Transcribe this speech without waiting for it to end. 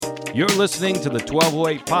You're listening to the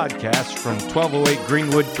 1208 podcast from 1208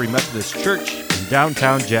 Greenwood Free Methodist Church in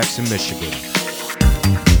downtown Jackson, Michigan.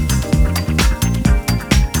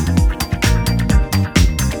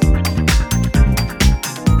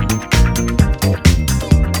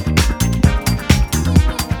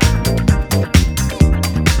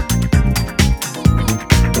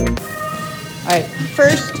 All right,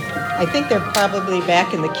 first, I think they're probably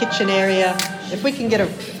back in the kitchen area. If we can get a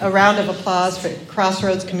round of applause for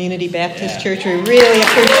Crossroads Community Baptist Church, we really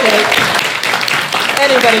appreciate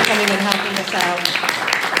anybody coming and helping us out.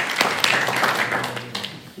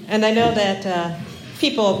 And I know that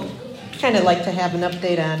people kind of like to have an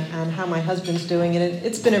update on how my husband's doing, and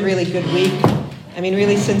it's been a really good week. I mean,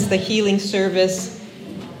 really since the healing service.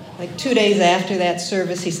 Like 2 days after that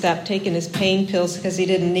service, he stopped taking his pain pills because he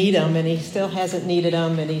didn't need them, and he still hasn't needed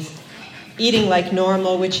them, and he's eating like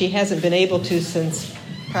normal, which he hasn't been able to since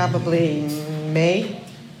probably May.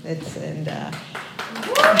 So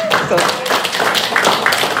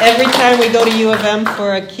every time we go to U of M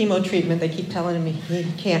for a chemo treatment, they keep telling him he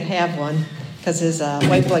can't have one because his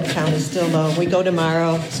white blood count is still low. We go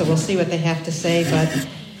tomorrow, so we'll see what they have to say, but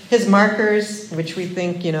his markers, which we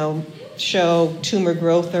think, show tumor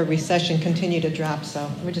growth or recession, continue to drop. So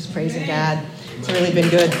we're just praising God. It's really been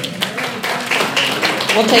good.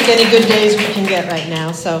 We'll take any good days we can get right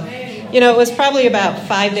now. So, it was probably about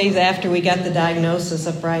 5 days after we got the diagnosis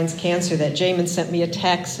of Brian's cancer that Jamin sent me a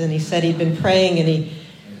text, and he said he'd been praying, and he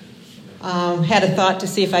had a thought to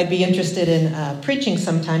see if I'd be interested in preaching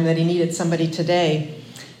sometime, that he needed somebody today.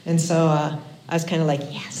 And so I was kind of like,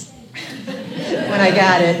 yes, when I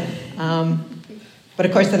got it. But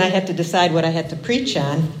of course, then I had to decide what I had to preach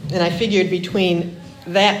on. And I figured between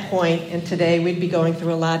that point and today, we'd be going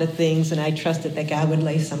through a lot of things, and I trusted that God would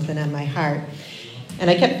lay something on my heart. And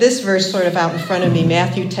I kept this verse sort of out in front of me,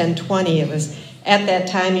 Matthew 10:20. It was, "At that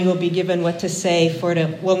time you will be given what to say, for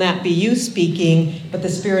it will not be you speaking, but the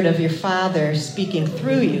Spirit of your Father speaking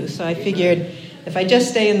through you." So I figured if I just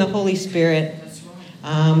stay in the Holy Spirit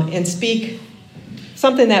and speak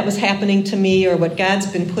something that was happening to me or what God's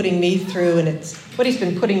been putting me through, and it's what he's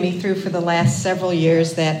been putting me through for the last several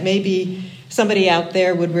years, that maybe somebody out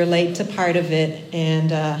there would relate to part of it, and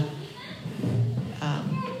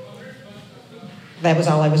that was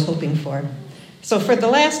all I was hoping for. So for the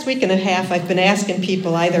last week and a half, I've been asking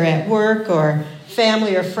people either at work or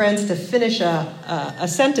family or friends to finish a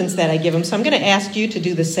sentence that I give them. So I'm going to ask you to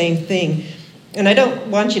do the same thing. And I don't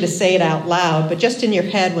want you to say it out loud, but just in your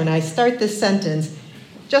head, when I start this sentence,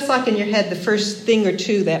 just like in your head, the first thing or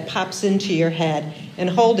two that pops into your head,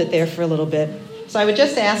 and hold it there for a little bit. So I would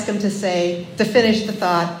just ask them to finish the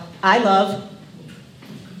thought, "I love."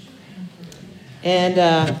 And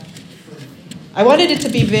I wanted it to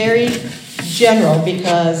be very general,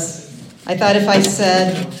 because I thought if I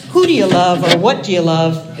said, "Who do you love?" or "What do you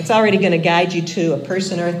love?" it's already going to guide you to a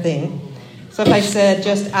person or a thing. So if I said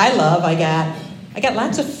just "I love," I got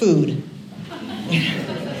lots of food.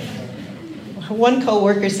 One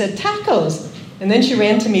coworker said tacos, and then she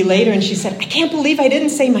ran to me later and she said, "I can't believe I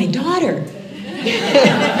didn't say my daughter."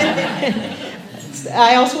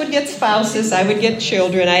 I also would get spouses. I would get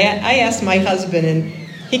children. I asked my husband, and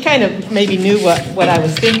he kind of maybe knew what I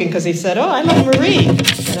was thinking, because he said, "Oh, I love Marie."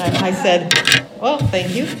 And I said, "Well,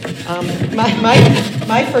 thank you."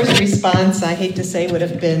 My first response, I hate to say, would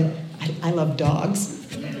have been, "I love dogs."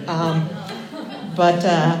 But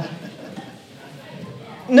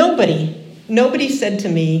nobody said to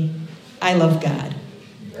me, "I love God,"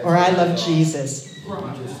 or "I love Jesus."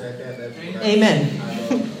 Amen.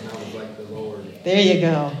 There you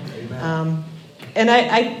go. And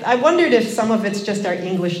I wondered if some of it's just our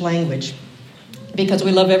English language, because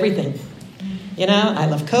we love everything. I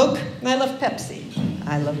love Coke, and I love Pepsi.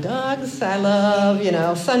 I love dogs. I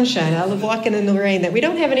love, sunshine. I love walking in the rain. That we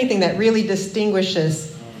don't have anything that really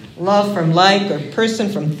distinguishes love from like, or person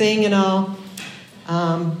from thing, and all.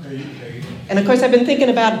 And of course, I've been thinking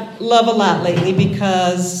about love a lot lately,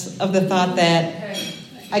 because of the thought that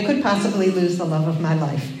I could possibly lose the love of my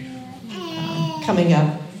life coming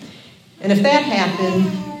up. And if that happened,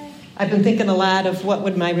 I've been thinking a lot of what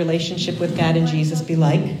would my relationship with God and Jesus be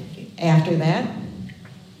like after that.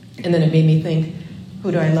 And then it made me think,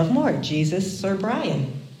 who do I love more, Jesus or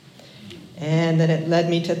Brian? And then it led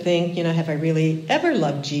me to think, have I really ever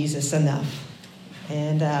loved Jesus enough?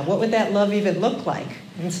 And what would that love even look like?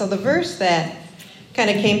 And so the verse that kind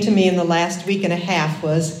of came to me in the last week and a half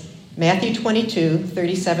was Matthew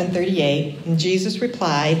 22:37-38. And Jesus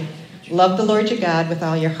replied, "Love the Lord your God with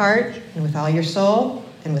all your heart, and with all your soul,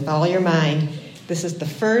 and with all your mind. This is the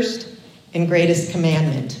first and greatest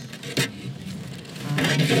commandment."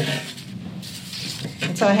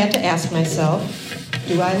 So I had to ask myself,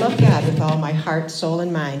 do I love God with all my heart, soul,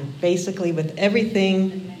 and mind? Basically with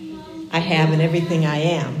everything I have and everything I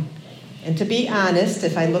am. And to be honest,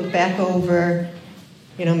 if I look back over,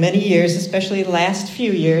 many years, especially the last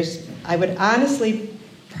few years, I would honestly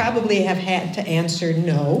probably have had to answer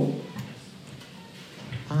no.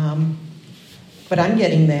 But I'm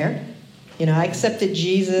getting there. I accepted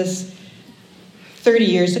Jesus 30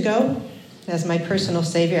 years ago as my personal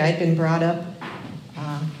Savior. I'd been brought up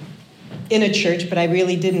in a church, but I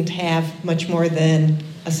really didn't have much more than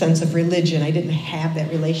a sense of religion. I didn't have that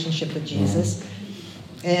relationship with Jesus.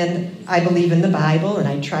 And I believe in the Bible, and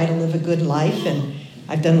I try to live a good life, and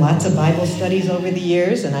I've done lots of Bible studies over the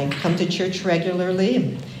years, and I come to church regularly.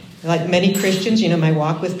 And like many Christians, my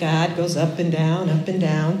walk with God goes up and down, up and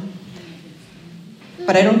down.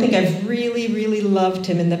 But I don't think I've really, really loved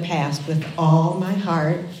him in the past with all my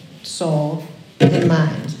heart, soul, and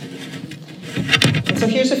mind. And so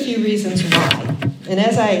here's a few reasons why. And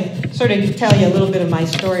as I sort of tell you a little bit of my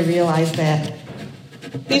story, realize that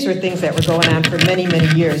these were things that were going on for many, many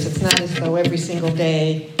years. It's not as though every single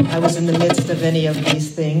day I was in the midst of any of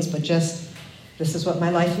these things, but just this is what my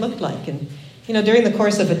life looked like. And, during the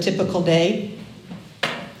course of a typical day,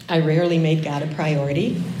 I rarely made God a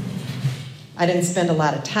priority. I didn't spend a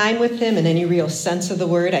lot of time with him in any real sense of the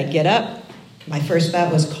word. I'd get up. My first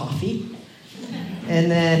thought was coffee. And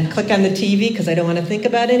then click on the TV because I don't want to think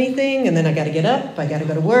about anything. And then I got to get up. I got to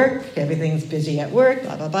go to work. Everything's busy at work,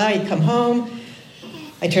 blah, blah, blah. You come home.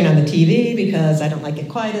 I turn on the TV because I don't like it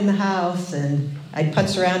quiet in the house. And I'd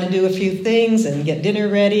putz around and do a few things and get dinner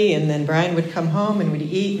ready. And then Brian would come home and we'd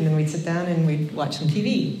eat. And then we'd sit down and we'd watch some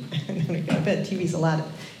TV. And then we'd go to bed. TV's a lot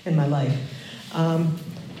in my life.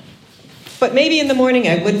 But maybe in the morning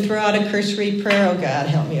I would throw out a cursory prayer. Oh, God,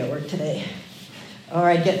 help me at work today. Or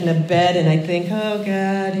I'd get into bed and I'd think, oh,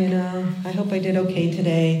 God, I hope I did okay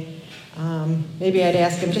today. Maybe I'd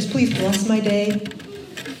ask him, just please bless my day.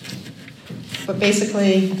 But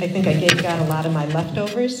basically, I think I gave God a lot of my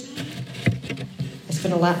leftovers. I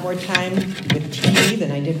spent a lot more time with TV than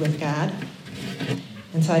I did with God.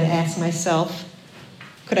 And so I'd ask myself,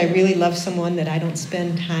 could I really love someone that I don't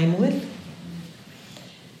spend time with?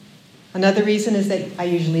 Another reason is that I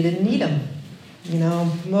usually didn't need him.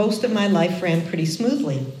 Most of my life ran pretty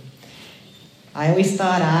smoothly. I always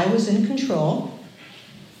thought I was in control.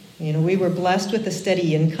 We were blessed with a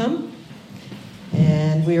steady income,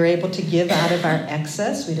 and we were able to give out of our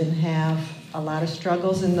excess. We didn't have a lot of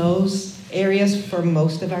struggles in those areas for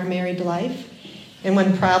most of our married life. And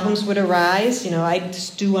when problems would arise, I'd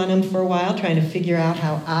stew on them for a while, trying to figure out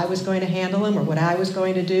how I was going to handle them or what I was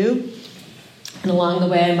going to do. And along the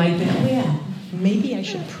way, I might think, oh, yeah, maybe I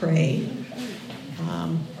should pray.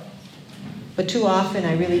 But too often,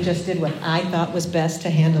 I really just did what I thought was best to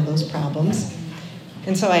handle those problems.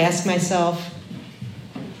 And so I asked myself,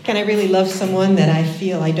 can I really love someone that I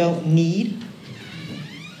feel I don't need?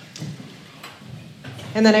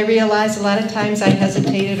 And then I realized a lot of times I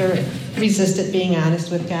hesitated or resisted being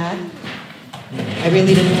honest with God. I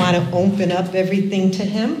really didn't want to open up everything to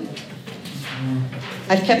him.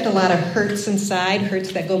 I've kept a lot of hurts inside,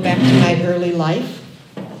 hurts that go back to my early life.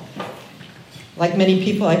 Like many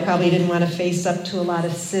people, I probably didn't want to face up to a lot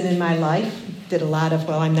of sin in my life. Did a lot of,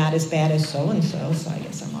 I'm not as bad as so-and-so, so I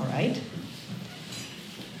guess I'm all right.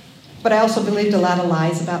 But I also believed a lot of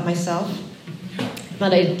lies about myself.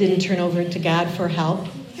 But I didn't turn over to God for help.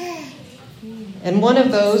 And one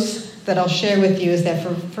of those that I'll share with you is that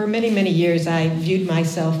for many, many years, I viewed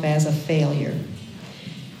myself as a failure.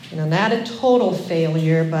 Not a total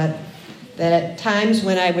failure, but that at times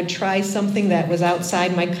when I would try something that was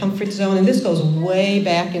outside my comfort zone, and this goes way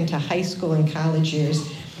back into high school and college years,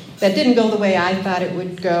 that didn't go the way I thought it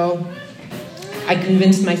would go, I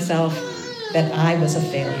convinced myself that I was a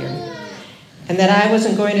failure and that I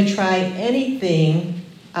wasn't going to try anything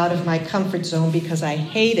out of my comfort zone because I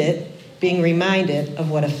hated being reminded of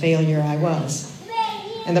what a failure I was.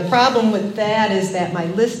 And the problem with that is that my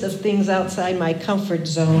list of things outside my comfort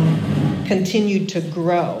zone continued to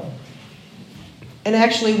grow. And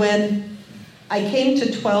actually, when I came to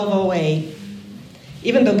 1208,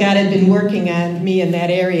 even though God had been working on me in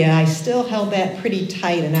that area, I still held that pretty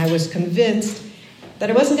tight, and I was convinced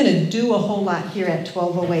that I wasn't going to do a whole lot here at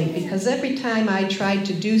 1208, because every time I tried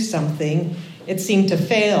to do something, it seemed to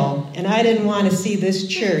fail, and I didn't want to see this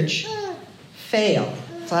church fail.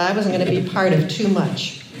 So I wasn't going to be part of too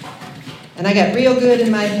much. And I got real good in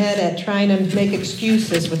my head at trying to make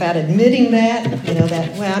excuses without admitting that,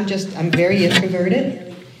 I'm very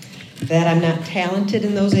introverted, that I'm not talented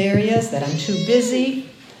in those areas, that I'm too busy.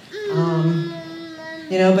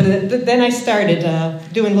 But then I started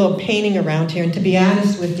doing a little painting around here. And to be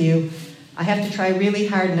honest with you, I have to try really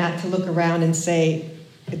hard not to look around and say,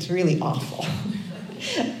 it's really awful.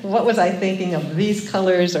 What was I thinking of these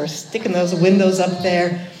colors or sticking those windows up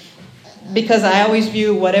there? Because I always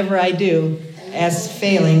view whatever I do as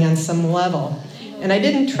failing on some level. And I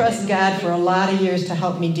didn't trust God for a lot of years to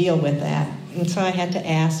help me deal with that. And so I had to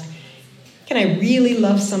ask, can I really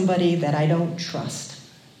love somebody that I don't trust?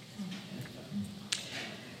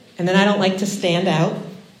 And then I don't like to stand out.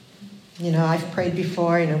 I've prayed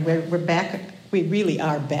before, we're back, we really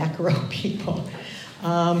are back row people.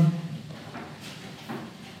 I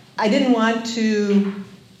didn't want to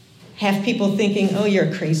have people thinking, oh, you're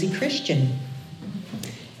a crazy Christian.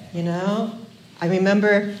 I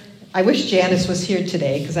remember, I wish Janice was here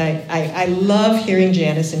today because I love hearing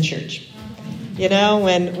Janice in church.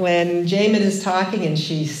 When Jamin is talking and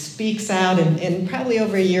she speaks out, and probably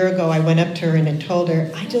over a year ago I went up to her and I told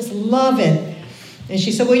her, I just love it. And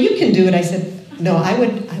she said, well, you can do it. I said, no, I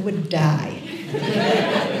would die.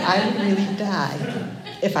 I would really die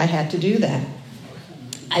if I had to do that.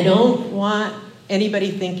 I don't want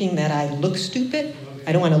anybody thinking that I look stupid.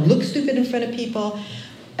 I don't want to look stupid in front of people.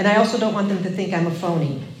 And I also don't want them to think I'm a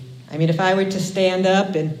phony. I mean, if I were to stand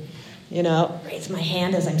up and, raise my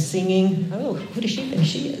hand as I'm singing, oh, who does she think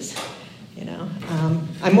she is?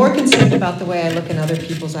 I'm more concerned about the way I look in other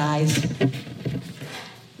people's eyes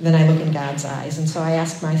than I look in God's eyes. And so I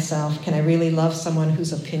ask myself, can I really love someone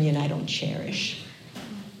whose opinion I don't cherish?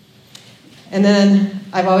 And then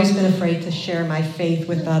I've always been afraid to share my faith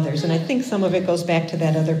with others. And I think some of it goes back to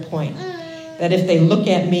that other point, that if they look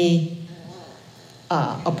at me,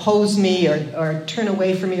 oppose me or turn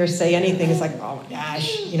away from me or say anything, it's like, oh my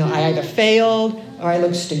gosh, I either failed or I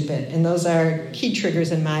look stupid. And those are key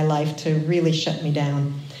triggers in my life to really shut me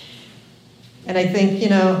down. And I think,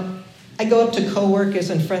 I go up to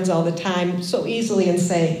coworkers and friends all the time so easily and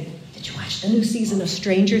say, did you watch the new season of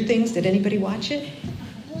Stranger Things? Did anybody watch it?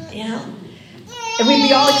 And we'd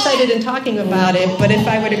be all excited and talking about it, but if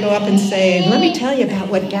I were to go up and say, let me tell you about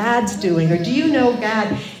what God's doing, or do you know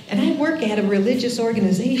God? And I work at a religious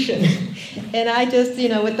organization, and I just,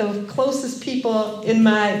 with the closest people in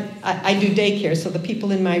I do daycare, so the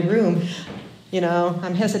people in my room,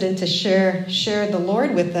 I'm hesitant to share the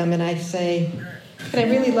Lord with them, and I say, can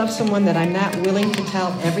I really love someone that I'm not willing to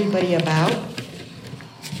tell everybody about?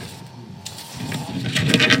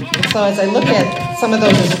 And so as I look at some of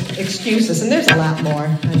those excuses, and there's a lot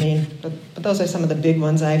more, but those are some of the big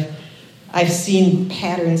ones. I've seen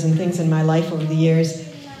patterns and things in my life over the years.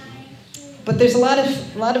 But there's a lot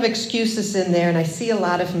of excuses in there, and I see a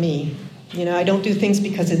lot of me. I don't do things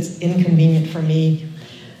because it's inconvenient for me.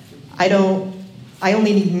 I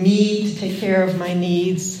only need me to take care of my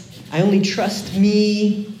needs. I only trust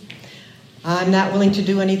me. I'm not willing to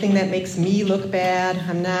do anything that makes me look bad.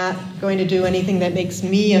 I'm not going to do anything that makes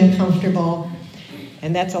me uncomfortable.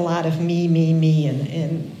 And that's a lot of me,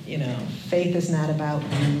 and faith is not about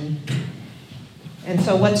me. And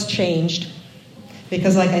so what's changed?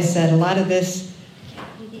 Because like I said, a lot of this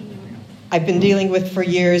I've been dealing with for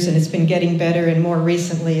years, and it's been getting better, and more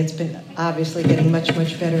recently it's been obviously getting much,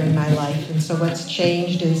 much better in my life. And so what's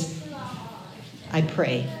changed is I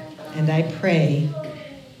pray, and I pray,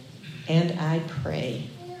 and I pray.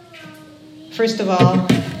 First of all,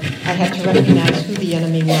 I had to recognize who the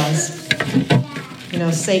enemy was.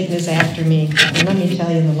 Satan is after me. And let me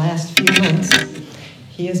tell you, in the last few months,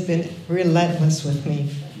 he has been relentless with me.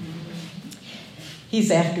 He's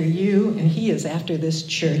after you, and he is after this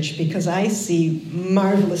church, because I see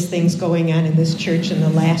marvelous things going on in this church in the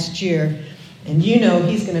last year. And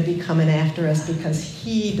he's going to be coming after us because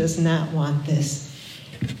he does not want this.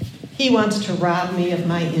 He wants to rob me of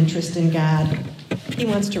my interest in God. He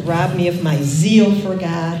wants to rob me of my zeal for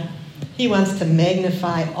God. He wants to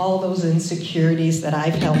magnify all those insecurities that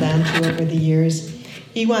I've held on to over the years.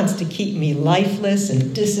 He wants to keep me lifeless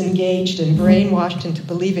and disengaged and brainwashed into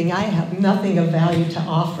believing I have nothing of value to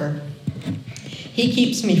offer. He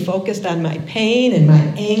keeps me focused on my pain and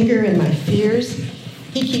my anger and my fears.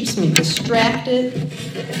 He keeps me distracted.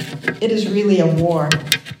 It is really a war.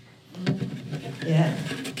 Yeah.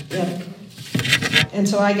 Yep. And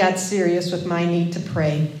so I got serious with my need to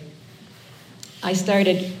pray. I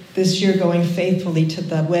started this year going faithfully to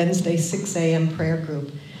the Wednesday 6 a.m. prayer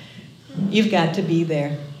group. You've got to be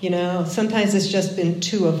there. Sometimes it's just been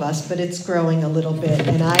 2 of us, but it's growing a little bit.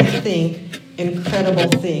 And I think incredible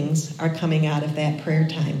things are coming out of that prayer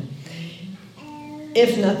time.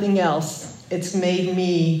 If nothing else, it's made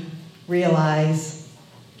me realize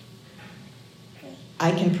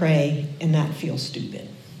I can pray and not feel stupid.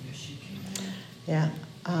 Yeah.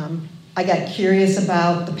 I got curious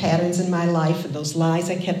about the patterns in my life and those lies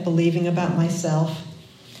I kept believing about myself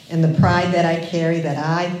and the pride that I carry, that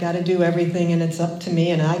I got to do everything and it's up to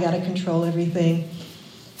me and I got to control everything.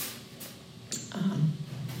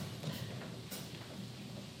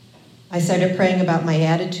 I started praying about my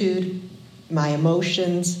attitude, my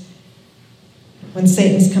emotions. When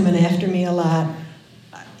Satan's coming after me a lot,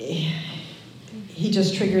 he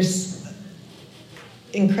just triggers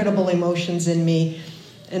incredible emotions in me.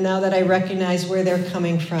 And now that I recognize where they're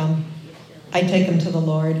coming from, I take them to the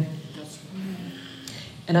Lord.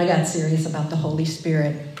 And I got serious about the Holy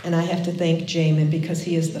Spirit. And I have to thank Jamin because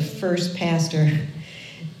he is the first pastor.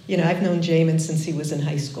 You know, I've known Jamin since he was in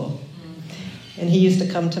high school. And he used to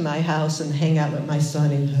come to my house and hang out with my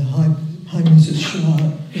son and say, hi, Mrs. Shaw.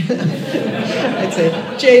 I'd say,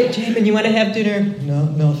 Jamin, you want to have dinner?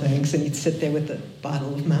 No, thanks. And he'd sit there with a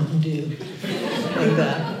bottle of Mountain Dew.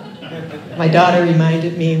 And my daughter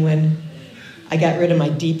reminded me when I got rid of my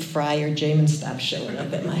deep fryer, Jamin stopped showing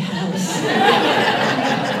up at my house.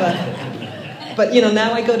 But you know,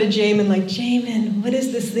 now I go to Jamin like, Jamin, what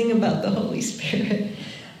is this thing about the Holy Spirit?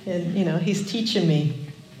 And, you know, he's teaching me.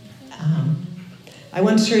 I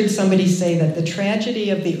once heard somebody say that the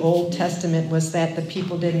tragedy of the Old Testament was that the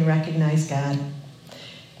people didn't recognize God.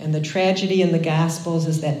 And the tragedy in the Gospels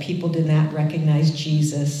is that people did not recognize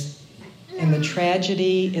Jesus. And the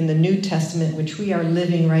tragedy in the New Testament, which we are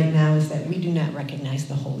living right now, is that we do not recognize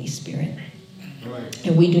the Holy Spirit. Right.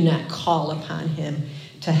 And we do not call upon him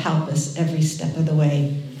to help us every step of the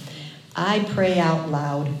way. I pray out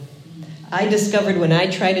loud. I discovered when I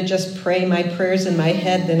try to just pray my prayers in my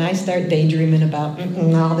head, then I start daydreaming about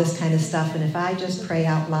all this kind of stuff. And if I just pray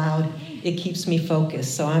out loud, it keeps me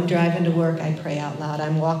focused. So I'm driving to work, I pray out loud.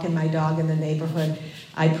 I'm walking my dog in the neighborhood,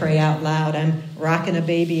 I pray out loud. I'm rocking a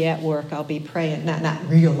baby at work, I'll be praying. Not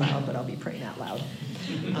real loud, but I'll be praying out loud.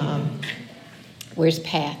 Where's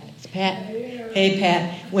Pat? Is Pat? Hey,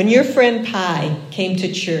 Pat. When your friend Pi came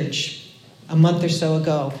to church a month or so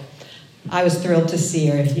ago, I was thrilled to see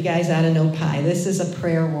her. If you guys ought to know Pi, this is a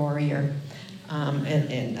prayer warrior.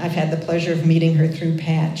 And I've had the pleasure of meeting her through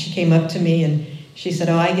Pat. She came up to me and she said,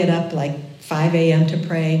 I get up like 5 a.m. to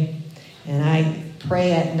pray. And I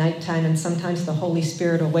pray at nighttime, and sometimes the Holy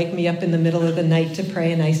Spirit will wake me up in the middle of the night to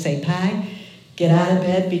pray. And I say, Pi, get out of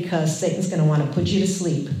bed because Satan's going to want to put you to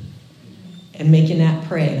sleep and make you not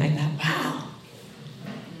pray. And I thought, wow,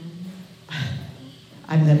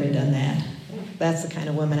 I've never done that. That's the kind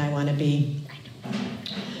of woman I want to be.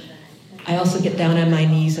 I also get down on my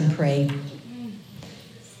knees and pray.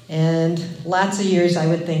 And lots of years I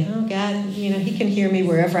would think, oh, God, you know, he can hear me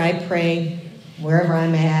wherever I pray, wherever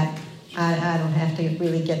I'm at. I don't have to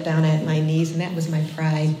really get down at my knees, and that was my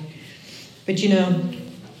pride. But, you know,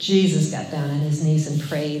 Jesus got down on his knees and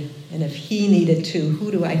prayed. And if he needed to,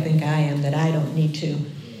 who do I think I am that I don't need to?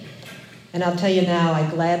 And I'll tell you now, I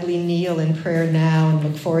gladly kneel in prayer now and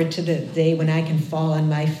look forward to the day when I can fall on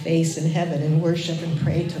my face in heaven and worship and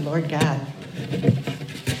pray to Lord God.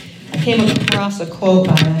 I came across a quote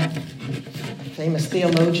by a famous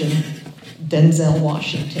theologian, Denzel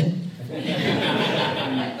Washington.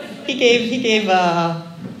 He gave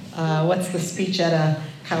what's the speech at a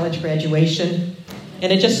college graduation?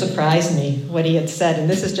 And it just surprised me what he had said. And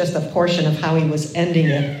this is just a portion of how he was ending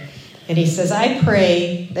it. And he says, I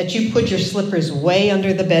pray that you put your slippers way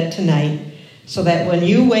under the bed tonight so that when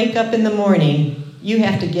you wake up in the morning, you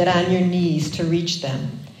have to get on your knees to reach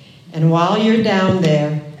them. And while you're down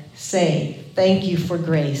there, say, thank you for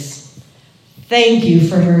grace. Thank you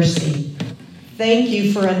for mercy. Thank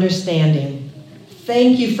you for understanding.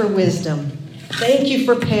 Thank you for wisdom. Thank you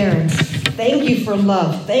for parents. Thank you for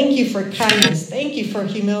love. Thank you for kindness. Thank you for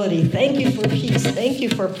humility. Thank you for peace. Thank you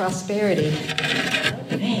for prosperity.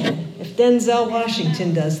 Man, if Denzel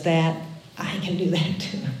Washington does that, I can do that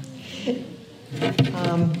too.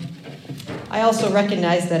 I also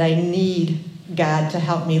recognize that I need God to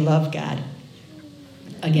help me love God.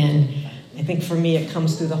 Again, I think for me it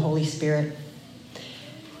comes through the Holy Spirit.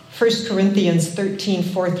 1 Corinthians 13,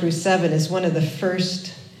 4-7 is one of the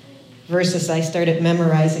first verses I started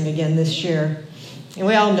memorizing again this year. And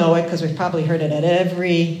we all know it because we've probably heard it at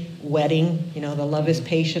every wedding. You know, the love is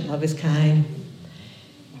patient, love is kind.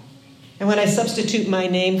 And when I substitute my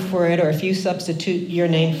name for it, or if you substitute your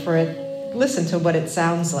name for it, listen to what it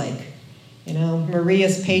sounds like. You know,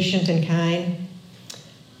 Maria's patient and kind.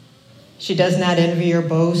 She does not envy or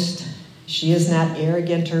boast. She is not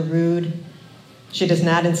arrogant or rude. She does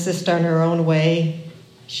not insist on her own way.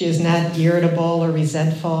 She is not irritable or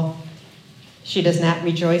resentful. She does not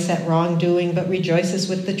rejoice at wrongdoing, but rejoices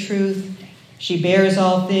with the truth. She bears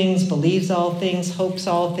all things, believes all things, hopes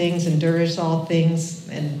all things, endures all things.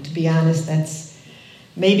 And to be honest, that's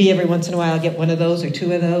maybe every once in a while I get one of those or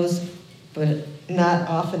two of those, but not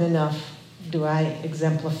often enough do I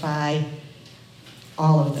exemplify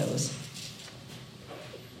all of those.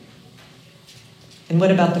 And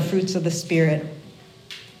what about the fruits of the Spirit?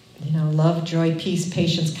 Love, joy, peace,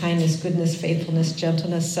 patience, kindness, goodness, faithfulness,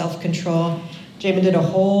 gentleness, self-control. Jamin did a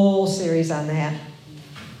whole series on that.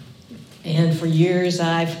 And for years,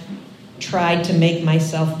 I've tried to make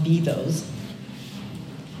myself be those.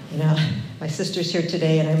 My sister's here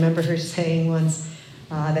today, and I remember her saying once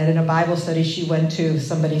that in a Bible study she went to,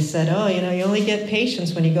 somebody said, you only get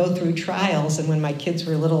patience when you go through trials. And when my kids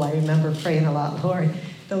were little, I remember praying a lot, Lord,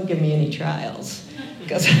 don't give me any trials,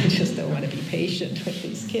 because I just don't want to be patient with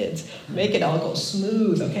these kids. Make it all go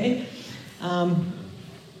smooth, okay?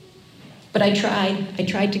 But I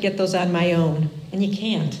tried to get those on my own, and you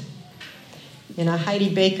can't.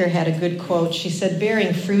 Heidi Baker had a good quote. She said,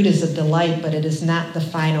 bearing fruit is a delight, but it is not the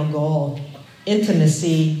final goal.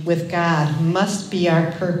 Intimacy with God must be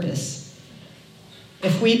our purpose.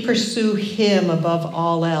 If we pursue Him above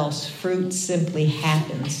all else, fruit simply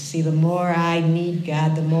happens. See, the more I need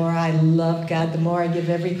God, the more I love God, the more I give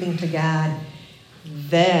everything to God,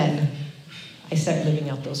 then I start living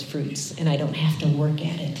out those fruits, and I don't have to work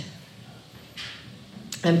at it.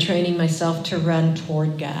 I'm training myself to run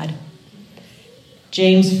toward God.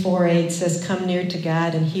 James 4:8 says, come near to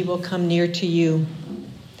God and He will come near to you.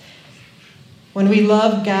 When we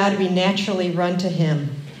love God, we naturally run to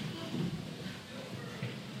Him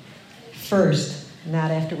first, not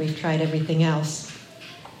after we've tried everything else.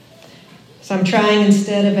 So I'm trying,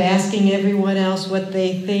 instead of asking everyone else what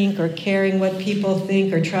they think or caring what people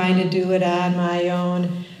think or trying to do it on my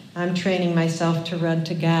own, I'm training myself to run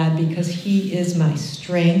to God because He is my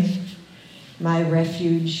strength, my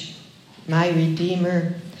refuge, my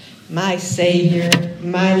Redeemer, my Savior,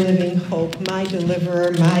 my living hope, my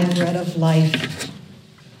deliverer, my bread of life.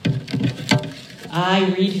 I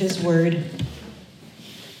read His Word,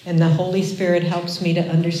 and the Holy Spirit helps me to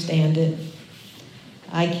understand it.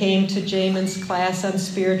 I came to Jamin's class on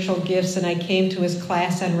spiritual gifts, and I came to his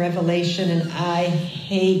class on Revelation, and I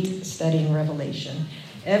hate studying Revelation.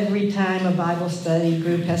 Every time a Bible study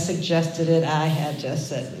group has suggested it, I have just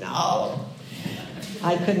said, no.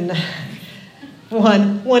 I couldn't.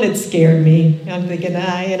 One, it scared me. I'm thinking,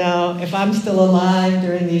 if I'm still alive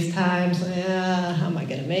during these times, how am I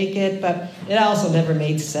going to make it? But it also never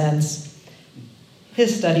made sense.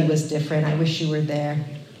 His study was different. I wish you were there.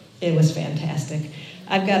 It was fantastic.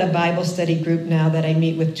 I've got a Bible study group now that I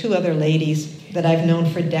meet with 2 other ladies that I've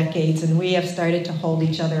known for decades, and we have started to hold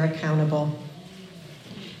each other accountable.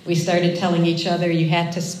 We started telling each other you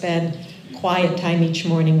had to spend quiet time each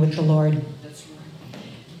morning with the Lord.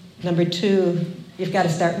 Number 2, you've got to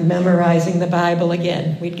start memorizing the Bible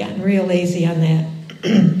again. We'd gotten real lazy on that.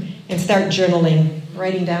 And start journaling,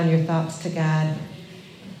 writing down your thoughts to God.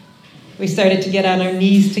 We started to get on our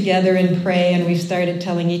knees together and pray, and we started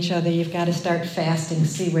telling each other, you've got to start fasting,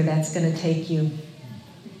 see where that's going to take you.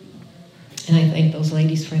 And I thank those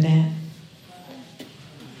ladies for that.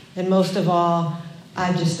 And most of all,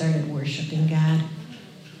 I just started worshiping God.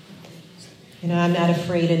 I'm not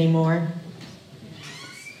afraid anymore.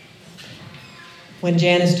 When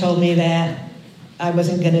Janice told me that I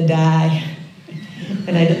wasn't going to die,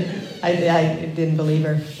 and I didn't believe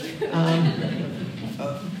her.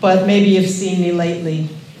 But maybe you've seen me lately.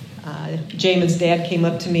 Jamin's dad came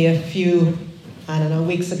up to me a few,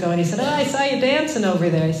 weeks ago, and he said, I saw you dancing over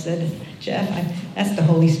there. I said, Jeff, that's the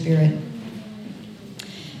Holy Spirit.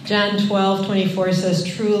 John 12:24 says,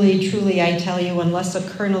 truly, truly, I tell you, unless a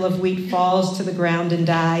kernel of wheat falls to the ground and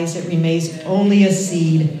dies, it remains only a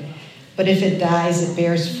seed. But if it dies, it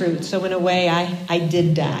bears fruit. So in a way, I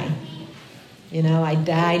did die. I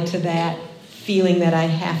died to that feeling that I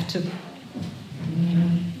have to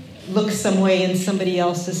look some way in somebody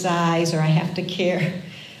else's eyes, or I have to care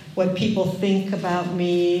what people think about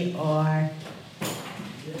me, or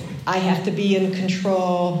I have to be in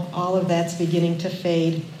control. All of that's beginning to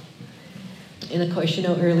fade. And of course,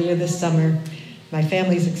 earlier this summer, my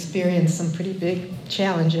family's experienced some pretty big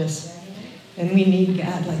challenges. And we need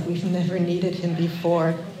God like we've never needed Him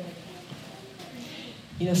before.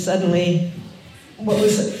 Suddenly, what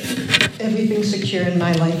was everything secure in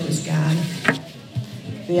my life was gone.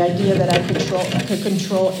 The idea that I could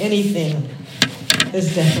control anything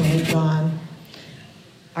is definitely gone.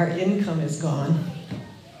 Our income is gone.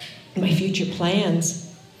 My future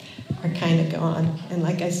plans are kind of gone. And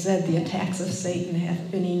like I said, the attacks of Satan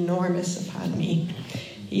have been enormous upon me.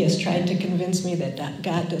 He has tried to convince me that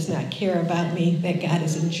God does not care about me, that God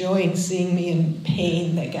is enjoying seeing me in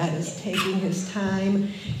pain, that God is taking his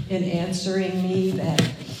time in answering me, that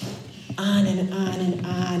on and on and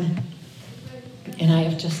on. And I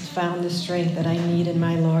have just found the strength that I need in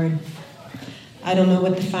my Lord. I don't know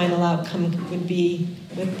what the final outcome would be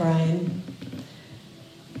with Brian.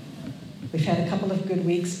 We've had a couple of good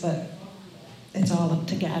weeks, but it's all up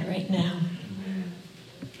to God right now.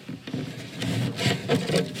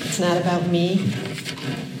 It's not about me.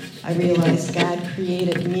 I realize God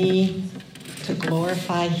created me to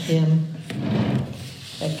glorify him.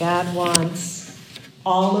 That God wants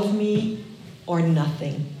all of me or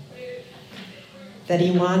nothing. That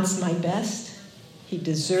he wants my best. He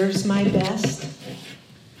deserves my best.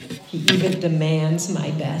 He even demands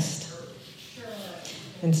my best.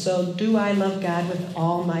 And so, do I love God with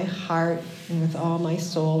all my heart and with all my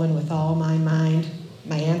soul and with all my mind?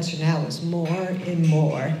 My answer now is more and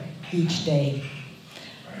more each day.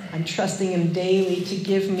 I'm trusting him daily to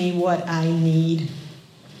give me what I need.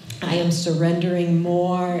 I am surrendering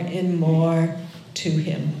more and more to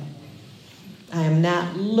him. I am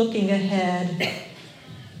not looking ahead,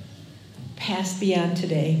 past beyond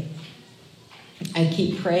today. I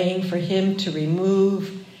keep praying for him to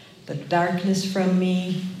remove the darkness from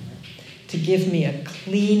me, to give me a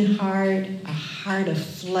clean heart, a heart of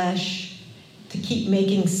flesh, to keep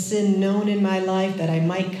making sin known in my life that I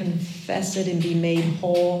might confess it and be made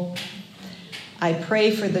whole. I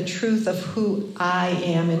pray for the truth of who I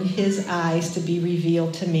am in his eyes to be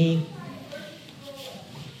revealed to me.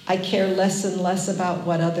 I care less and less about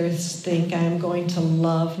what others think. I am going to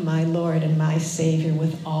love my Lord and my Savior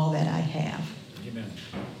with all that I have. Amen.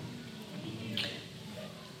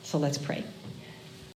 So let's pray.